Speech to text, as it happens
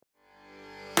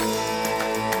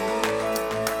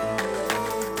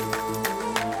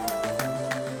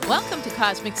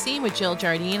Cosmic Scene with Jill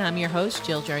Jardine. I'm your host,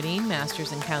 Jill Jardine,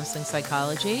 Master's in Counseling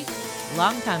Psychology,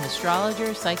 longtime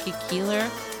astrologer, psychic healer,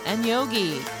 and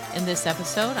yogi. In this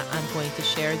episode, I'm going to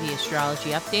share the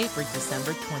astrology update for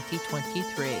December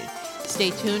 2023. Stay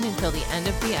tuned until the end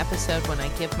of the episode when I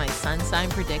give my sun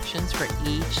sign predictions for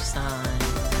each sign.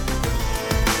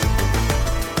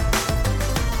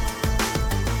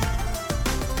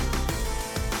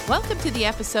 Welcome to the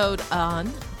episode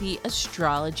on the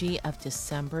astrology of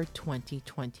December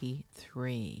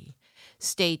 2023.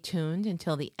 Stay tuned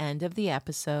until the end of the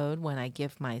episode when I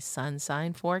give my sun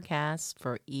sign forecast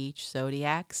for each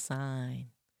zodiac sign.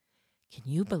 Can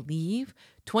you believe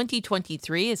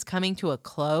 2023 is coming to a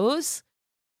close?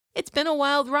 It's been a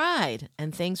wild ride,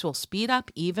 and things will speed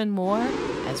up even more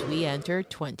as we enter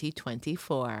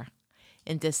 2024.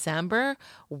 In December,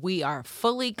 we are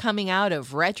fully coming out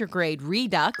of retrograde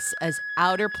redux as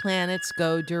outer planets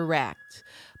go direct.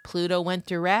 Pluto went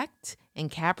direct in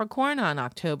Capricorn on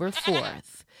October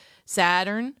 4th.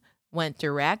 Saturn went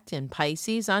direct in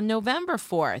Pisces on November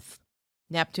 4th.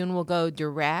 Neptune will go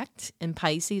direct in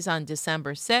Pisces on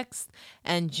December 6th,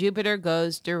 and Jupiter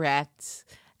goes direct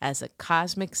as a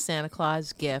cosmic Santa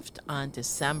Claus gift on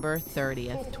December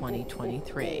 30th,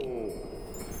 2023.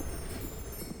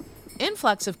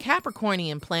 Influx of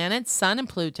Capricornian planets, Sun and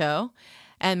Pluto,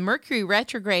 and Mercury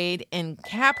retrograde in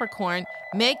Capricorn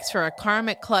makes for a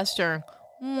karmic cluster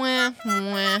during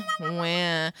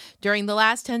the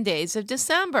last 10 days of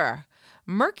December.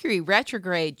 Mercury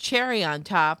retrograde cherry on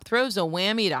top throws a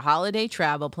whammy to holiday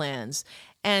travel plans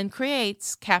and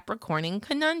creates Capricornian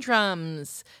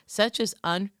conundrums, such as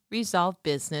unresolved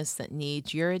business that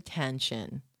needs your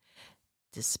attention.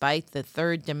 Despite the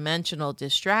third-dimensional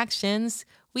distractions,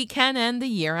 we can end the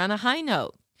year on a high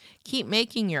note. Keep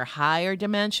making your higher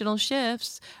dimensional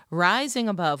shifts, rising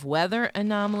above weather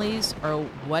anomalies or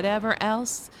whatever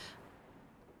else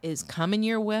is coming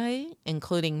your way,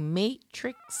 including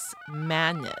Matrix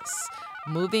madness,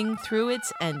 moving through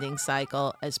its ending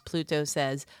cycle as Pluto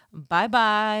says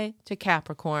bye-bye to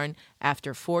Capricorn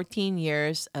after 14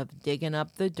 years of digging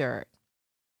up the dirt.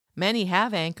 Many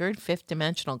have anchored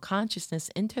fifth-dimensional consciousness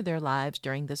into their lives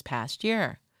during this past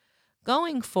year.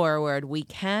 Going forward, we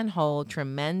can hold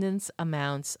tremendous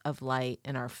amounts of light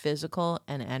in our physical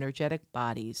and energetic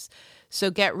bodies. So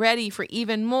get ready for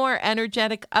even more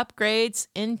energetic upgrades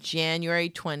in January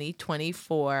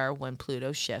 2024 when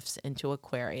Pluto shifts into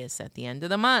Aquarius at the end of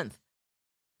the month.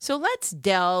 So let's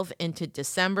delve into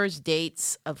December's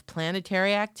dates of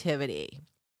planetary activity.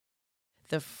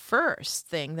 The first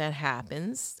thing that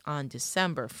happens on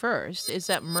December 1st is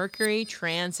that Mercury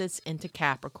transits into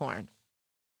Capricorn.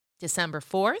 December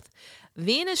 4th,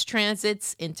 Venus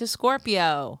transits into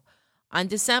Scorpio. On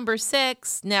December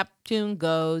 6th, Neptune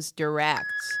goes direct.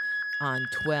 On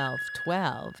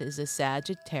 12/12 is a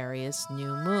Sagittarius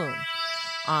new moon.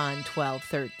 On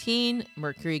 12/13,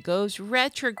 Mercury goes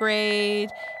retrograde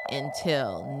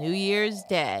until New Year's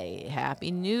Day.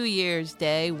 Happy New Year's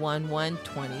Day,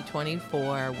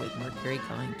 1/1/2024, with Mercury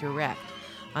going direct.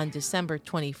 On December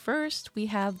 21st, we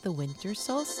have the winter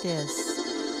solstice.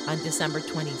 On December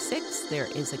 26th, there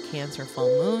is a Cancer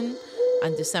full moon.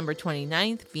 On December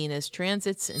 29th, Venus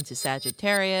transits into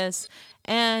Sagittarius.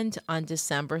 And on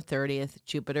December 30th,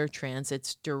 Jupiter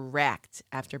transits direct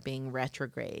after being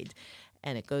retrograde.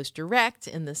 And it goes direct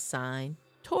in the sign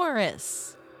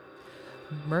Taurus.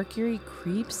 Mercury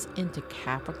creeps into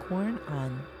Capricorn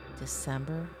on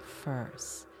December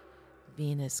 1st.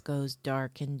 Venus goes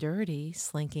dark and dirty,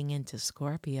 slinking into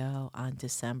Scorpio on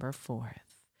December 4th.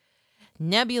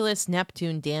 Nebulous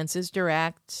Neptune dances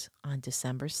direct on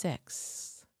December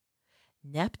 6th.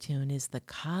 Neptune is the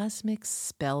cosmic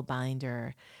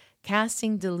spellbinder,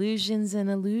 casting delusions and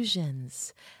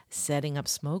illusions, setting up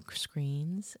smoke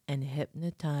screens, and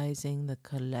hypnotizing the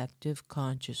collective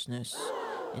consciousness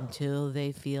until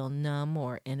they feel numb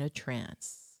or in a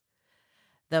trance.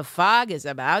 The fog is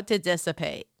about to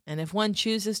dissipate, and if one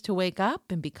chooses to wake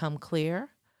up and become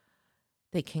clear,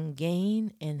 they can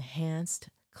gain enhanced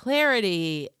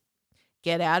clarity.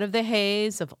 Get out of the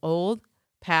haze of old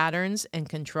patterns and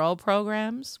control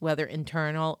programs, whether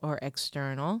internal or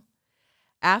external.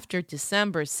 After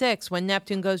December 6th, when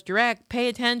Neptune goes direct, pay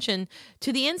attention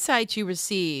to the insights you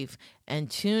receive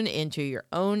and tune into your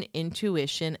own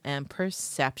intuition and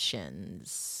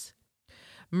perceptions.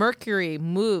 Mercury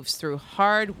moves through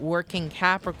hard-working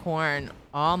Capricorn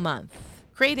all month,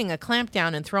 creating a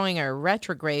clampdown and throwing a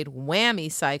retrograde whammy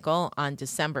cycle on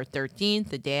December 13th,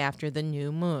 the day after the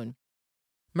new moon.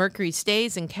 Mercury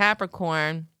stays in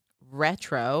Capricorn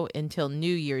retro until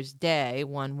New Year's Day,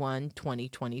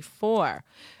 1/1/2024.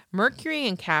 Mercury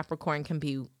in Capricorn can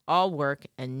be all work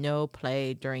and no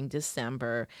play during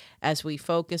December as we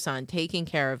focus on taking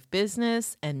care of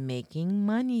business and making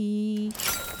money.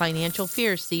 Financial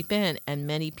fears seep in, and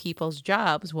many people's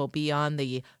jobs will be on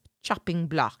the chopping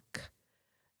block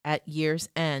at year's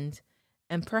end,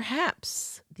 and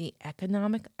perhaps the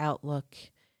economic outlook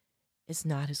is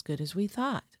not as good as we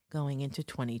thought going into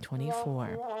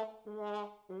 2024.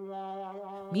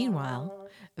 Meanwhile,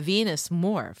 Venus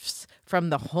morphs from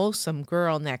the wholesome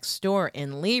girl next door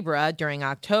in Libra during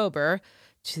October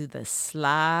to the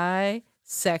sly,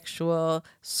 sexual,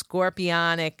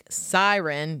 scorpionic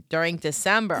siren during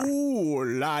December. Ooh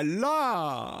la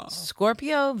la!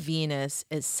 Scorpio Venus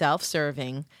is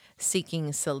self-serving,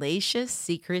 seeking salacious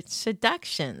secret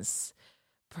seductions,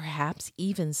 perhaps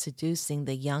even seducing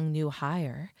the young new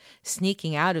hire,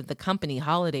 sneaking out of the company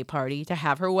holiday party to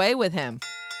have her way with him.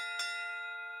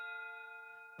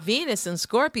 Venus in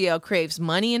Scorpio craves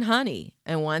money and honey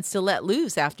and wants to let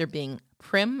loose after being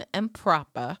prim and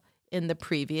proper in the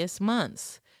previous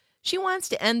months. She wants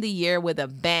to end the year with a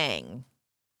bang,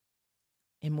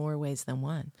 in more ways than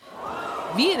one.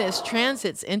 Venus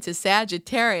transits into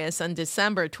Sagittarius on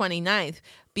December 29th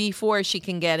before she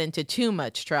can get into too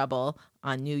much trouble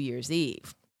on New Year's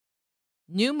Eve.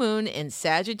 New moon in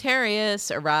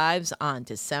Sagittarius arrives on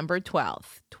December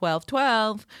 12th,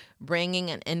 12/12, bringing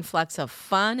an influx of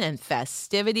fun and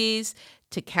festivities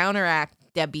to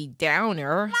counteract Debbie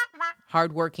Downer,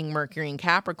 hardworking Mercury in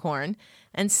Capricorn,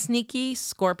 and sneaky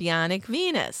Scorpionic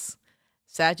Venus.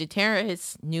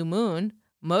 Sagittarius new moon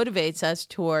motivates us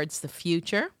towards the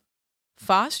future,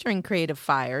 fostering creative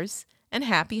fires and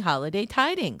happy holiday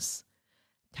tidings.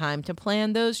 Time to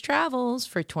plan those travels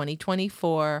for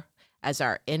 2024 as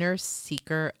our inner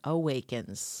seeker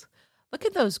awakens. Look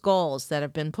at those goals that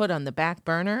have been put on the back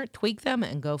burner, tweak them,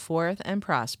 and go forth and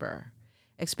prosper.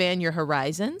 Expand your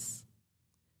horizons,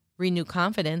 renew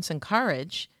confidence and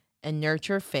courage, and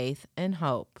nurture faith and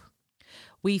hope.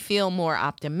 We feel more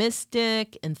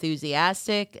optimistic,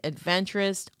 enthusiastic,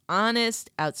 adventurous,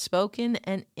 honest, outspoken,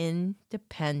 and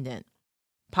independent.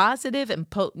 Positive and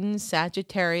potent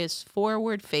Sagittarius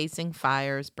forward-facing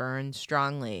fires burn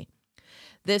strongly.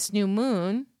 This new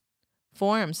moon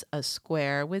forms a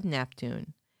square with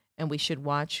Neptune, and we should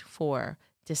watch for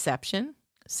deception,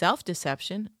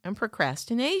 self-deception, and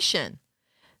procrastination.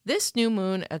 This new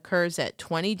moon occurs at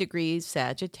 20 degrees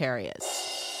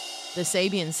Sagittarius. The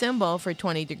Sabian symbol for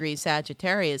 20 degrees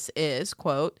Sagittarius is,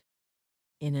 quote,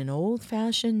 "In an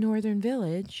old-fashioned northern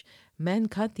village, men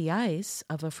cut the ice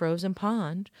of a frozen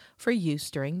pond for use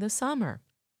during the summer."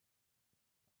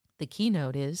 The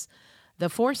keynote is the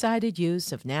foresighted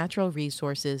use of natural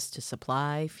resources to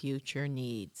supply future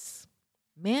needs.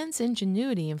 Man's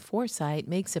ingenuity and foresight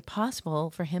makes it possible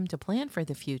for him to plan for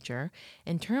the future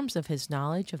in terms of his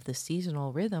knowledge of the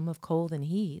seasonal rhythm of cold and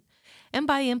heat, and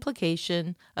by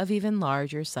implication of even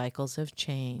larger cycles of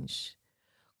change.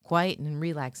 Quiet and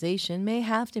relaxation may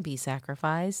have to be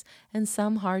sacrificed and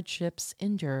some hardships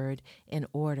endured in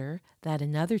order that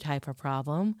another type of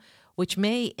problem, which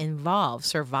may involve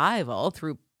survival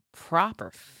through proper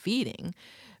feeding,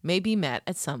 may be met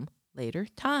at some later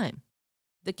time.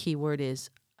 The key word is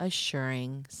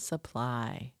assuring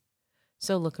supply.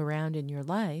 So look around in your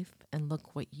life and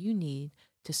look what you need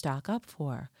to stock up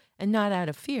for, and not out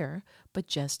of fear, but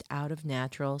just out of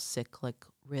natural cyclic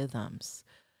rhythms.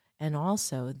 And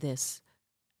also this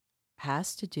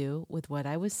has to do with what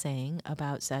I was saying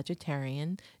about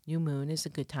Sagittarian new moon is a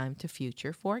good time to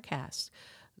future forecast.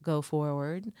 Go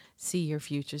forward, see your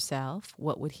future self,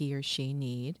 what would he or she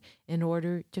need in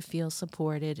order to feel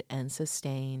supported and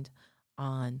sustained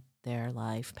on their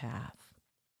life path.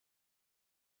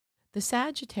 The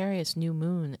Sagittarius new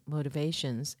moon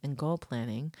motivations and goal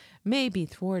planning may be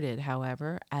thwarted,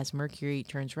 however, as Mercury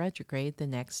turns retrograde the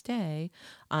next day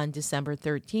on December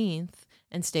 13th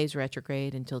and stays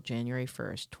retrograde until January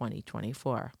 1st,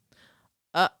 2024.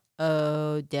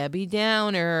 Uh-oh, Debbie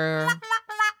Downer.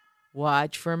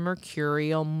 Watch for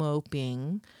mercurial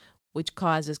moping, which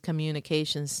causes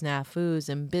communication snafus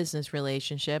in business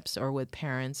relationships or with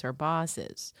parents or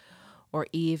bosses, or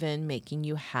even making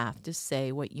you have to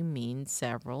say what you mean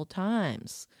several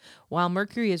times. While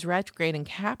Mercury is retrograde in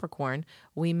Capricorn,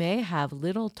 we may have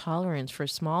little tolerance for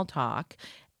small talk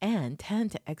and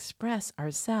tend to express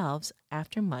ourselves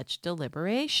after much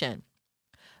deliberation.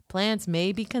 Plans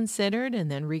may be considered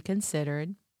and then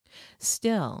reconsidered.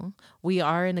 Still, we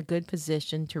are in a good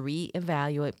position to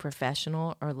reevaluate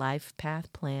professional or life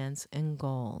path plans and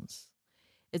goals.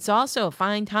 It's also a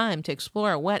fine time to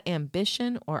explore what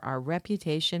ambition or our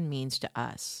reputation means to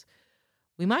us.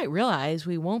 we might realize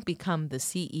we won't become the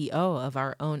CEO of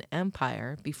our own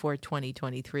empire before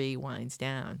 2023 winds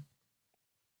down.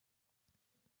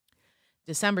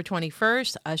 December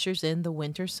 21st ushers in the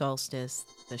winter solstice,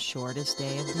 the shortest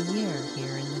day of the year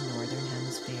here in the Northern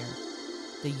Hemisphere.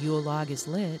 The Yule log is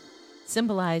lit,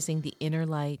 symbolizing the inner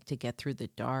light to get through the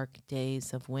dark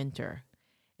days of winter.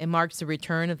 It marks the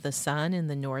return of the sun in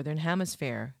the Northern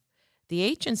Hemisphere. The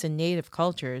ancients and native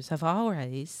cultures have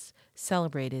always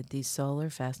celebrated these solar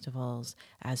festivals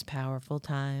as powerful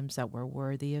times that were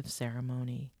worthy of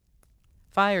ceremony.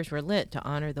 Fires were lit to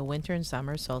honor the winter and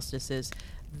summer solstices.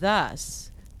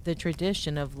 Thus, the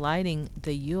tradition of lighting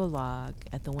the Yule log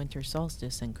at the winter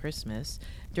solstice and Christmas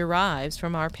derives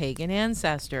from our pagan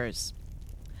ancestors.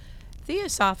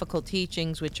 Theosophical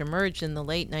teachings which emerged in the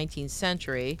late 19th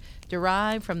century,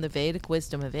 derived from the Vedic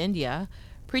wisdom of India,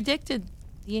 predicted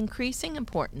the increasing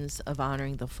importance of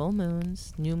honoring the full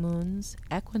moons, new moons,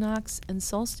 equinox, and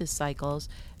solstice cycles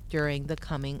during the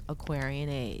coming Aquarian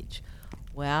age.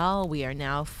 Well, we are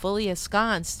now fully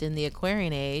ensconced in the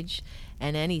Aquarian age,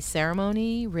 and any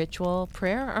ceremony, ritual,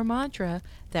 prayer, or mantra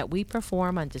that we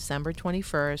perform on December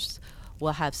 21st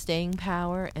will have staying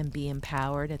power and be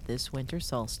empowered at this winter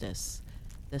solstice.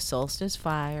 The solstice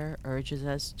fire urges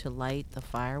us to light the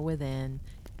fire within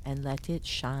and let it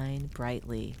shine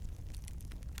brightly.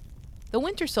 The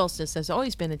winter solstice has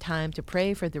always been a time to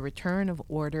pray for the return of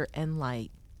order and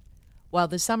light, while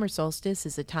the summer solstice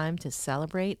is a time to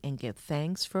celebrate and give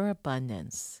thanks for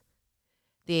abundance.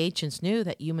 The ancients knew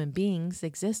that human beings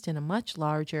exist in a much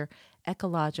larger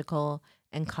ecological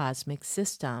and cosmic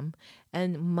system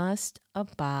and must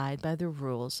abide by the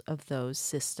rules of those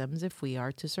systems if we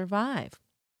are to survive.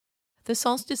 The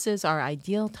solstices are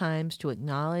ideal times to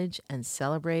acknowledge and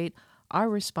celebrate our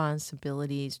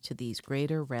responsibilities to these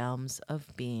greater realms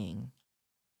of being.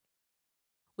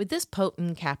 With this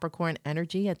potent Capricorn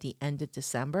energy at the end of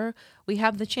December, we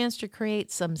have the chance to create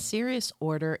some serious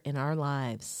order in our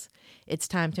lives. It's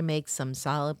time to make some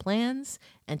solid plans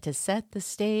and to set the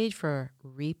stage for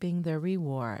reaping the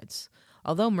rewards.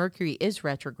 Although Mercury is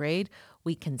retrograde,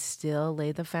 we can still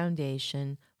lay the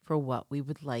foundation for what we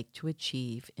would like to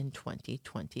achieve in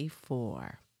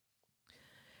 2024.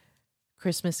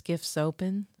 Christmas gifts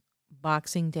open.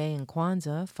 Boxing Day and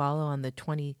Kwanzaa follow on the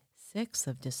 26th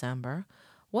of December,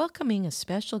 welcoming a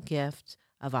special gift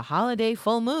of a holiday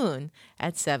full moon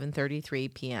at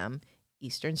 7:33 p.m.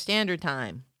 Eastern Standard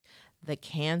Time. The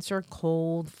Cancer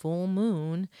cold full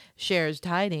moon shares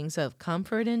tidings of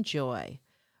comfort and joy.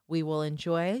 We will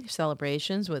enjoy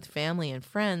celebrations with family and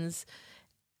friends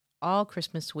all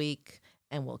Christmas week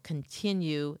and will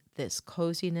continue this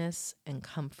coziness and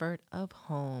comfort of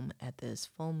home at this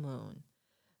full moon.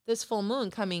 This full moon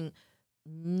coming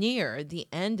near the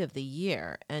end of the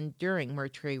year and during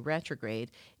Mercury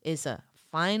retrograde is a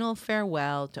final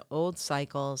farewell to old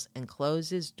cycles and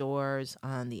closes doors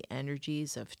on the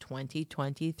energies of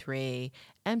 2023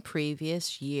 and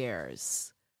previous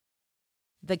years.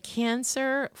 The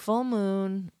Cancer full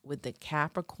moon with the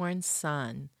Capricorn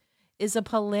sun is a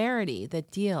polarity that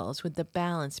deals with the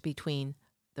balance between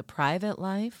the private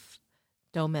life,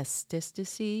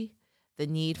 domesticity, the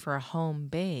need for a home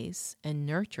base, and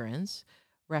nurturance,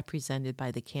 represented by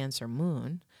the Cancer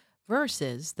moon,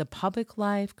 versus the public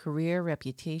life, career,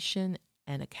 reputation,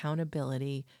 and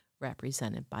accountability,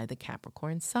 represented by the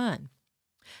Capricorn sun.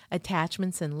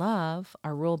 Attachments and love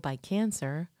are ruled by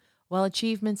Cancer, while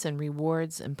achievements and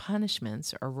rewards and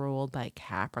punishments are ruled by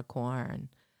Capricorn.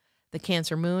 The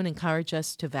Cancer moon encourages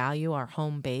us to value our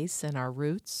home base and our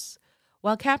roots,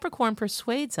 while Capricorn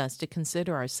persuades us to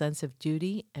consider our sense of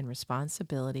duty and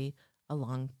responsibility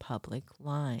along public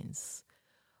lines.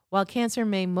 While Cancer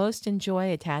may most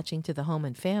enjoy attaching to the home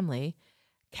and family,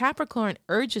 Capricorn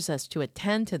urges us to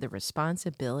attend to the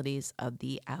responsibilities of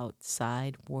the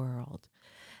outside world.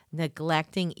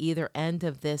 Neglecting either end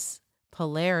of this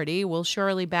polarity will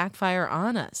surely backfire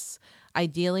on us.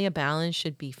 Ideally, a balance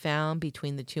should be found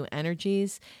between the two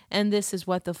energies, and this is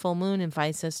what the full moon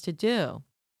invites us to do.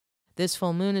 This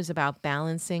full moon is about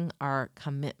balancing our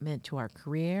commitment to our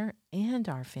career and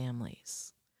our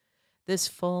families. This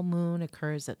full moon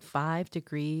occurs at 5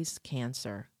 degrees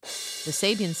Cancer. The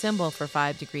Sabian symbol for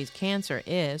 5 degrees Cancer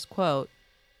is, quote,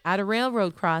 at a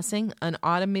railroad crossing, an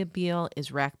automobile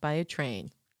is wrecked by a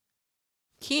train.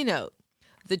 Keynote.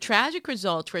 The tragic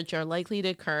results which are likely to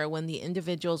occur when the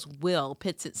individual's will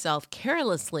pits itself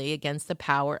carelessly against the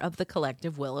power of the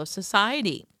collective will of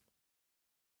society.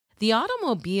 The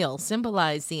automobile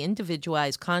symbolized the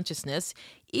individualized consciousness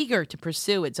eager to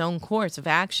pursue its own course of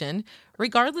action,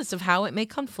 regardless of how it may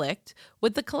conflict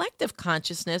with the collective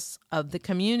consciousness of the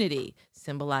community,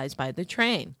 symbolized by the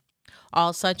train.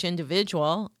 All such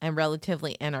individual and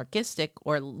relatively anarchistic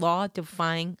or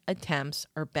law-defying attempts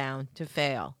are bound to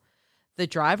fail. The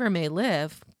driver may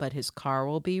live, but his car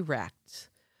will be wrecked.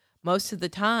 Most of the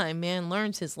time, man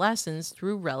learns his lessons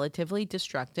through relatively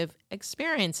destructive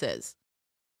experiences,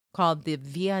 called the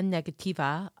via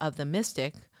negativa of the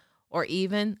mystic, or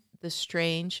even the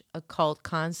strange occult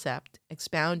concept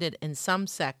expounded in some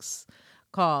sects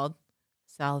called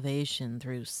salvation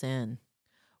through sin.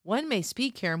 One may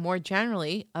speak here more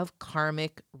generally of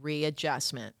karmic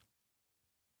readjustment.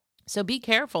 So be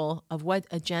careful of what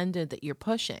agenda that you're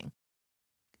pushing,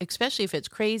 especially if it's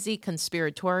crazy,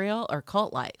 conspiratorial, or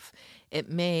cult life. It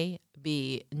may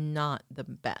be not the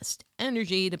best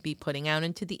energy to be putting out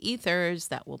into the ethers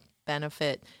that will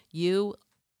benefit you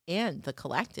and the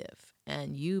collective,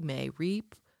 and you may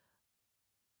reap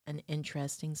an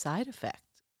interesting side effect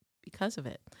because of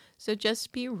it. So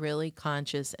just be really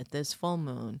conscious at this full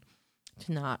moon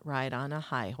to not ride on a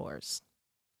high horse.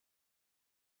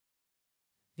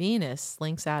 Venus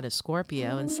slinks out of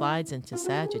Scorpio and slides into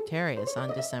Sagittarius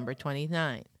on December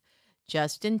 29th,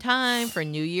 just in time for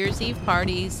New Year's Eve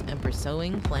parties and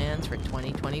pursuing plans for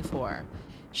 2024.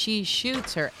 She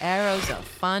shoots her arrows of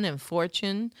fun and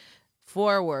fortune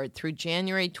forward through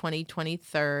January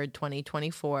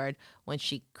 2024, when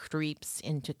she creeps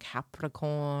into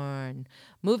Capricorn.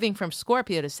 Moving from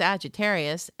Scorpio to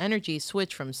Sagittarius, energies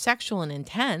switch from sexual and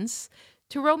intense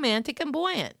to romantic and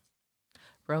buoyant.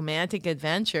 Romantic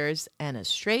adventures and a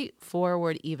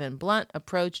straightforward, even blunt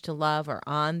approach to love are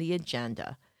on the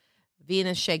agenda.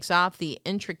 Venus shakes off the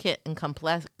intricate and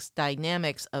complex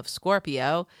dynamics of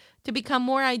Scorpio to become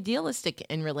more idealistic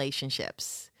in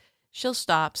relationships. She'll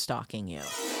stop stalking you.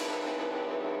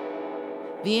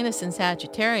 Venus in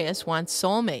Sagittarius wants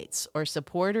soulmates or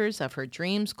supporters of her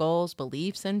dreams, goals,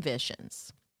 beliefs, and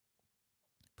visions.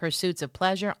 Pursuits of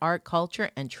pleasure, art,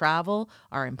 culture, and travel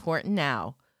are important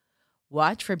now.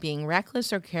 Watch for being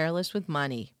reckless or careless with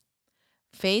money.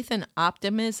 Faith and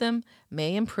optimism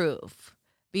may improve.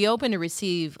 Be open to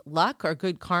receive luck or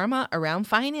good karma around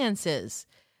finances.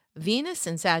 Venus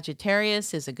in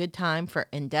Sagittarius is a good time for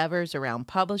endeavors around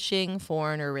publishing,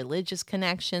 foreign or religious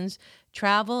connections,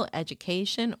 travel,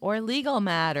 education, or legal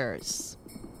matters.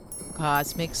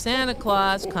 Cosmic Santa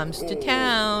Claus comes to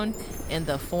town in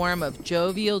the form of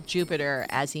jovial Jupiter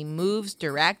as he moves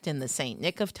direct in the St.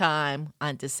 Nick of time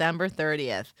on December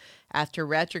 30th, after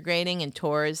retrograding in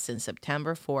Taurus since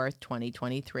September 4th,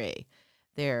 2023.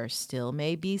 There still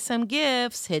may be some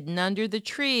gifts hidden under the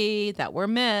tree that were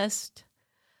missed.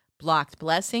 Blocked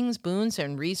blessings, boons,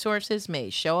 and resources may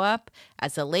show up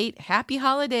as a late happy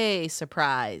holiday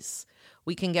surprise.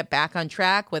 We can get back on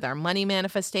track with our money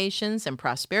manifestations and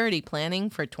prosperity planning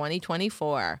for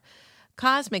 2024.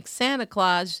 Cosmic Santa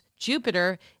Claus,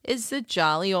 Jupiter, is the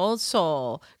jolly old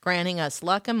soul, granting us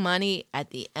luck and money at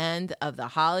the end of the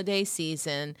holiday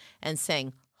season and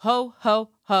saying ho, ho,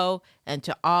 ho, and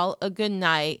to all a good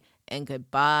night and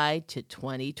goodbye to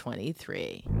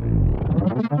 2023.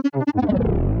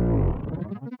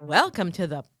 Welcome to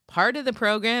the part of the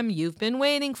program you've been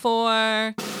waiting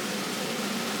for.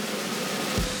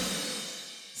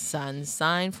 Sun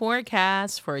sign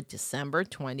forecast for December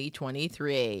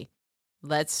 2023.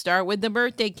 Let's start with the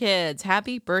birthday kids.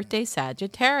 Happy birthday,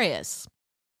 Sagittarius.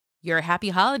 Your happy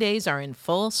holidays are in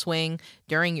full swing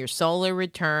during your solar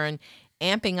return,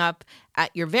 amping up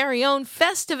at your very own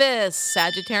Festivus,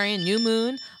 Sagittarian new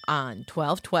moon on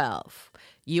 12/12.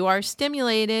 You are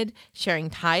stimulated,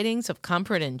 sharing tidings of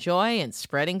comfort and joy and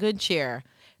spreading good cheer.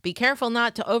 Be careful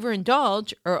not to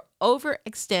overindulge or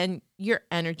overextend your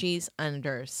energies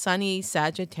under sunny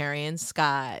Sagittarian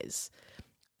skies.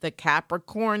 The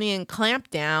Capricornian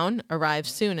clampdown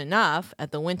arrives soon enough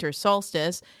at the winter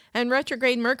solstice, and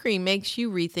retrograde Mercury makes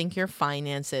you rethink your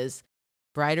finances.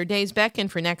 Brighter days beckon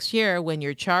for next year when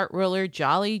your chart ruler,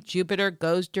 jolly Jupiter,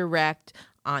 goes direct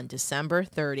on December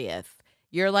 30th.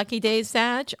 Your lucky days,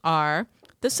 Sag, are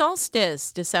the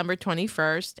solstice, December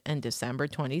 21st and December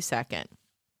 22nd.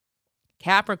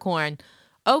 Capricorn,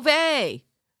 Ove!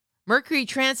 Mercury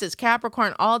transits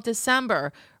Capricorn all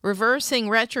December, reversing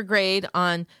retrograde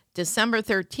on December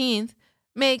 13th,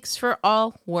 makes for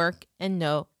all work and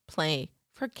no play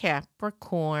for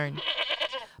Capricorn.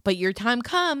 But your time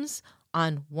comes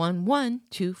on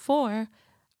 1/1/24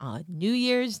 on New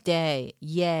Year's Day.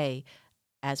 Yay!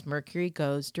 As Mercury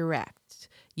goes direct.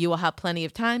 You will have plenty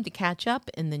of time to catch up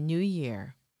in the new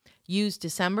year. Use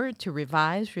December to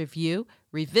revise, review,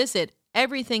 revisit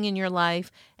everything in your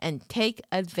life, and take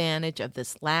advantage of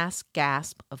this last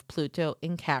gasp of Pluto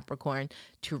in Capricorn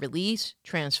to release,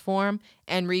 transform,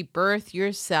 and rebirth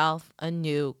yourself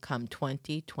anew come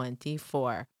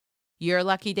 2024. Your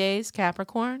lucky days,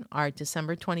 Capricorn, are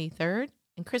December 23rd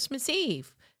and Christmas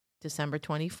Eve, December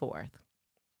 24th.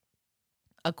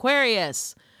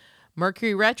 Aquarius.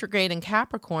 Mercury retrograde in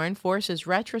Capricorn forces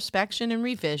retrospection and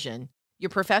revision. Your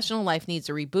professional life needs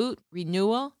a reboot,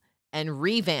 renewal, and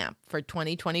revamp for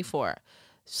 2024.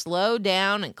 Slow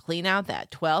down and clean out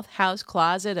that 12th house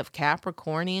closet of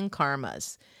Capricornian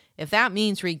karmas. If that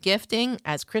means regifting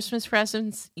as Christmas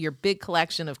presents your big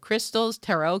collection of crystals,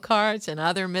 tarot cards, and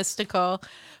other mystical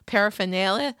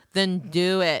paraphernalia, then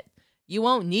do it. You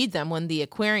won't need them when the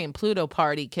Aquarian Pluto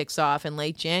party kicks off in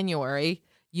late January.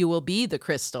 You will be the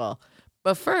crystal.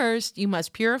 But first, you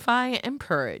must purify and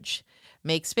purge.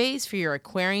 Make space for your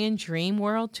Aquarian dream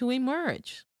world to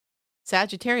emerge.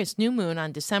 Sagittarius new moon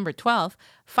on December 12th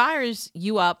fires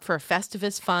you up for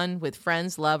Festivus fun with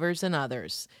friends, lovers, and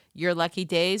others. Your lucky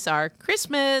days are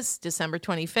Christmas, December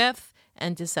 25th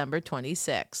and December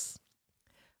 26th.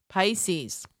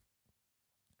 Pisces.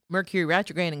 Mercury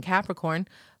retrograde in Capricorn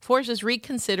forces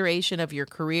reconsideration of your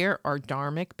career or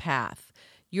dharmic path.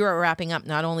 You are wrapping up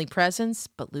not only presents,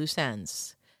 but loose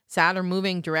ends. Saturn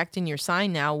moving direct in your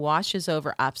sign now washes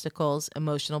over obstacles,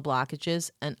 emotional blockages,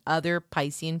 and other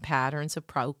Piscean patterns of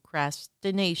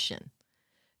procrastination.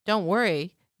 Don't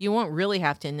worry, you won't really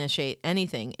have to initiate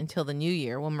anything until the new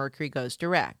year when Mercury goes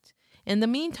direct. In the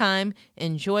meantime,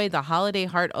 enjoy the holiday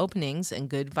heart openings and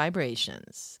good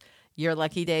vibrations. Your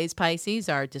lucky days, Pisces,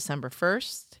 are December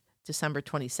 1st, December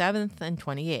 27th, and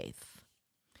 28th.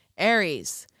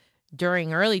 Aries.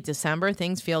 During early December,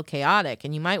 things feel chaotic,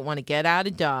 and you might want to get out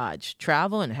of Dodge,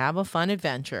 travel, and have a fun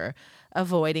adventure,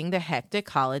 avoiding the hectic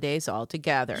holidays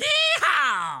altogether.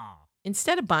 Yeehaw!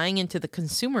 Instead of buying into the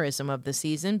consumerism of the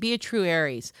season, be a true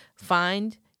Aries.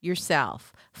 Find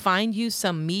yourself. Find you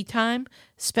some me time,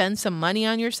 spend some money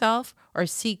on yourself, or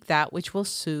seek that which will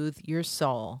soothe your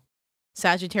soul.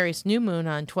 Sagittarius new moon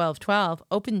on 12/12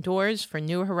 open doors for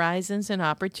new horizons and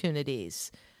opportunities.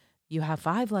 You have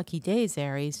 5 lucky days,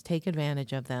 Aries. Take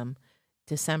advantage of them.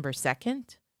 December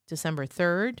 2nd, December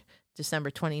 3rd,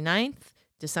 December 29th,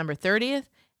 December 30th,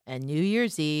 and New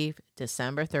Year's Eve,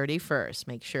 December 31st.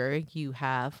 Make sure you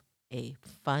have a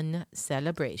fun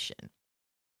celebration.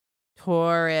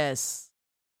 Taurus.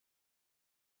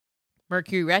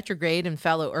 Mercury retrograde in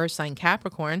fellow Earth sign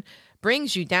Capricorn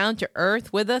brings you down to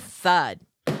earth with a thud,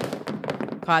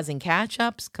 causing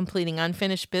catch-ups, completing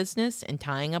unfinished business, and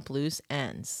tying up loose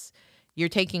ends. You're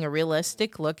taking a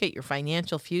realistic look at your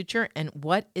financial future and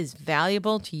what is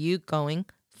valuable to you going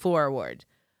forward.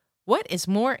 What is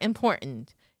more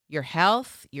important, your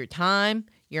health, your time,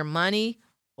 your money,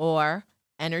 or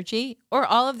energy, or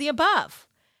all of the above?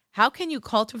 How can you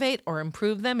cultivate or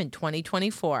improve them in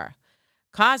 2024?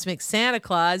 Cosmic Santa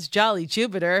Claus, Jolly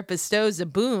Jupiter, bestows a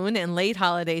boon and late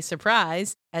holiday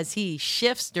surprise as he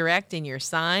shifts direct in your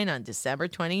sign on December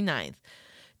 29th.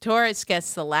 Taurus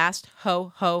gets the last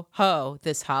ho, ho, ho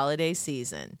this holiday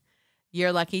season.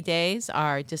 Your lucky days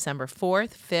are December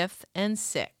 4th, 5th, and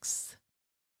 6th.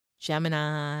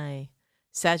 Gemini.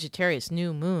 Sagittarius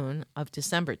new moon of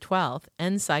December 12th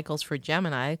ends cycles for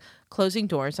Gemini, closing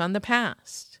doors on the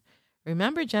past.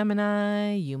 Remember,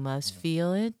 Gemini, you must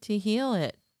feel it to heal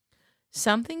it.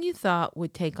 Something you thought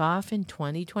would take off in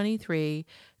 2023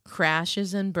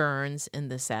 crashes and burns in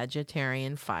the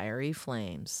Sagittarian fiery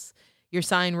flames. Your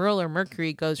sign ruler,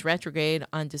 Mercury, goes retrograde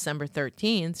on December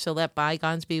 13th, so let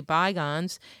bygones be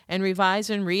bygones and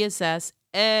revise and reassess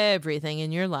everything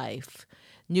in your life.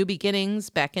 New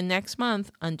beginnings beckon next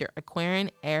month under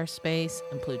Aquarian airspace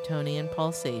and Plutonian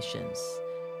pulsations.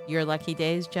 Your lucky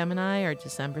days, Gemini, are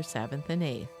December 7th and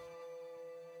 8th.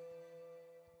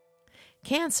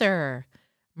 Cancer.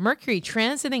 Mercury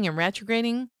transiting and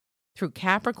retrograding through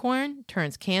Capricorn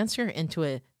turns Cancer into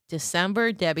a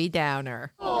December Debbie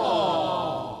Downer.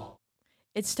 Aww.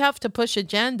 It's tough to push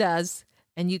agendas,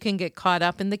 and you can get caught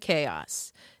up in the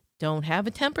chaos. Don't have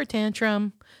a temper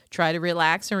tantrum. Try to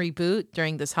relax and reboot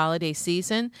during this holiday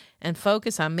season and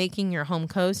focus on making your home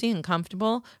cozy and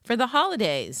comfortable for the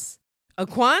holidays. A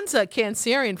Kwanzaa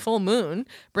Cancerian full moon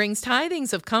brings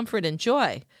tidings of comfort and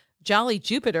joy. Jolly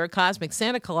Jupiter, Cosmic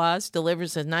Santa Claus,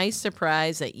 delivers a nice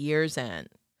surprise at year's end.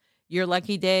 Your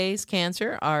lucky days,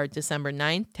 Cancer, are December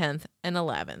 9th, 10th, and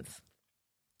 11th.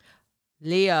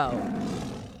 Leo.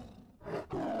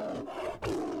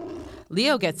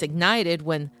 Leo gets ignited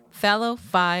when fellow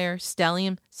fire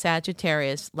stellium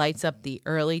Sagittarius lights up the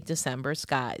early December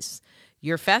skies.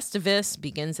 Your Festivus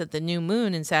begins at the new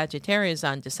moon in Sagittarius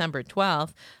on December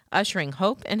 12th, ushering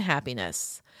hope and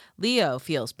happiness. Leo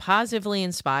feels positively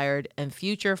inspired and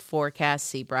future forecasts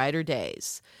see brighter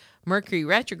days. Mercury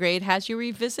retrograde has you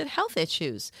revisit health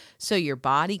issues so your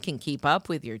body can keep up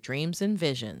with your dreams and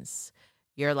visions.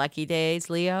 Your lucky days,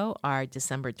 Leo, are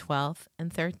December 12th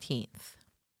and 13th.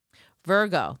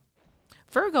 Virgo.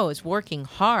 Virgo is working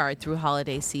hard through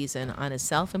holiday season on a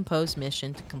self-imposed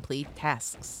mission to complete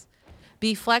tasks.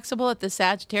 Be flexible at the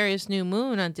Sagittarius new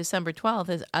moon on December 12th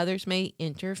as others may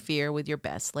interfere with your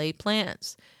best laid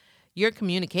plans. Your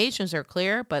communications are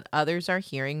clear, but others are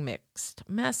hearing mixed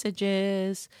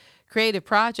messages. Creative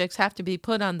projects have to be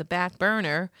put on the back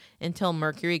burner until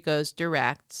Mercury goes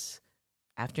direct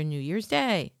after New Year's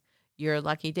Day. Your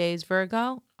lucky days,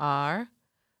 Virgo, are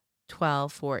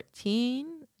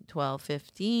 12/14,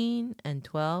 12/15, and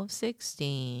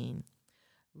 12/16.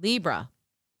 Libra.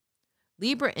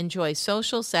 Libra enjoys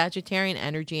social Sagittarian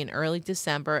energy in early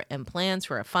December and plans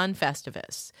for a fun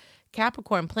Festivus.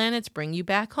 Capricorn planets bring you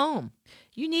back home.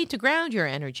 You need to ground your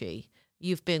energy.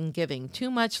 You've been giving too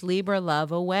much Libra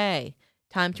love away.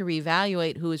 Time to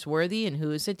reevaluate who is worthy and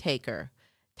who is a taker.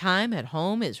 Time at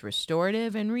home is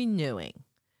restorative and renewing.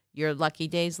 Your lucky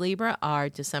days, Libra, are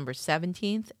December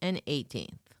 17th and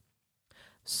 18th.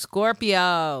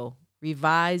 Scorpio.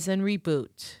 Revise and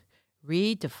reboot.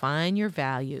 Redefine your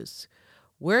values.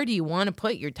 Where do you want to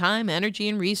put your time, energy,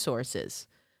 and resources?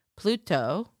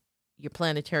 Pluto, your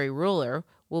planetary ruler,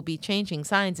 will be changing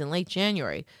signs in late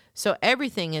January, so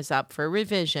everything is up for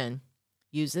revision.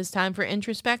 Use this time for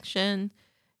introspection.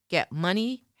 Get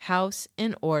money, house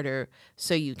in order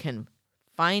so you can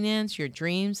finance your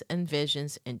dreams and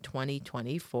visions in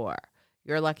 2024.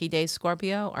 Your lucky days,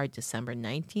 Scorpio, are December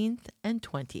 19th and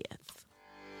 20th.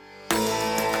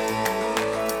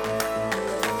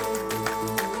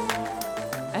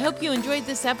 I hope you enjoyed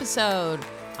this episode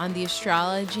on the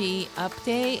astrology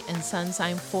update and sun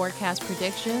sign forecast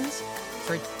predictions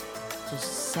for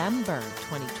December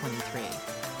 2023.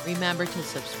 Remember to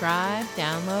subscribe,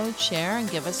 download, share,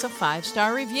 and give us a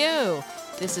 5-star review.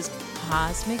 This is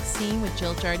Cosmic Scene with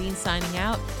Jill Jardine signing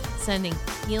out, sending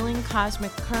healing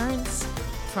cosmic currents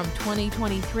from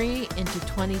 2023 into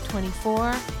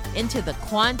 2024 into the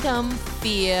quantum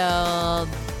field.